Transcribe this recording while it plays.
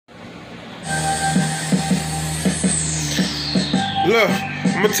Look,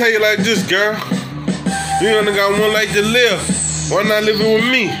 I'ma tell you like this, girl. You only got one life to live. Why not live it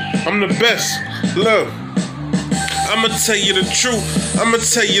with me? I'm the best. Look, I'ma tell you the truth. I'ma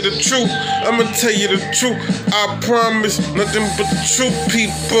tell you the truth. I'ma tell you the truth. I promise nothing but the truth,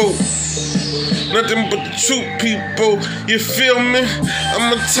 people. Nothing but the truth, people. You feel me?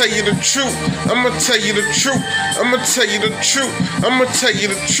 I'ma tell you the truth. I'ma tell you the truth. I'ma tell you the truth. I'ma tell you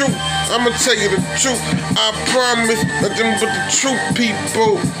the truth. I'ma tell you the truth. I promise nothing but the truth,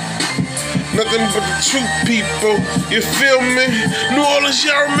 people. Nothing but the truth, people. You feel me? New Orleans,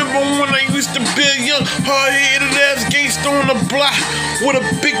 y'all remember when I used to be a young, hard-headed ass gangster on the block with a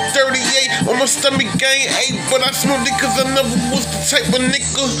big 38 on my stomach, gang 8, but I smoked it cause I never was the type of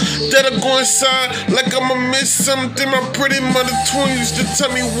nigga that'll go inside like I'ma miss something. My pretty mother twin used to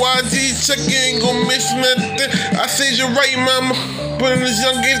tell me, why these chuckie ain't gon' miss nothing. I said, you're right, mama, but in this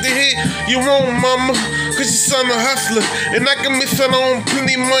young age to hit, you won't, mama, cause your son a hustler, and I can miss out on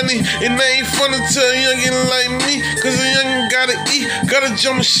plenty money, and I ain't funny to a youngin' like me, cause a youngin' gotta eat, gotta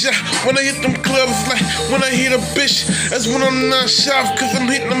jump shot. When I hit them clubs, like when I hit a bitch, that's when I'm not shy, cause I'm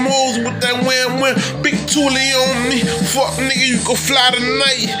hitting them hoes with that wham. Big toolie on me, fuck nigga, you go fly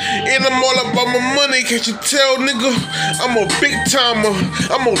tonight, and I'm all about my money, can't you tell, nigga? I'm a big timer,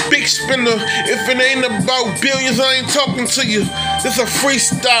 I'm a big spender. If it ain't about billions, I ain't talking to you. This a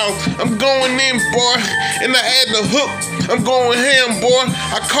freestyle, I'm going in, boy, and I add the hook, I'm going ham, boy.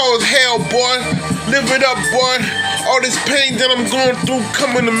 I call it hell, boy. Live it up, boy. All this pain that I'm going through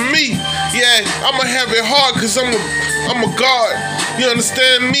coming to me. Yeah, I'ma have it hard cause I'm a god. You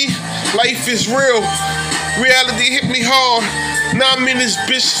understand me? Life is real. Reality hit me hard. Now I'm in this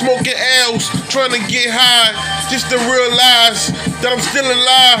bitch smoking L's, trying to get high, just to realize that I'm still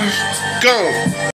alive. Gone.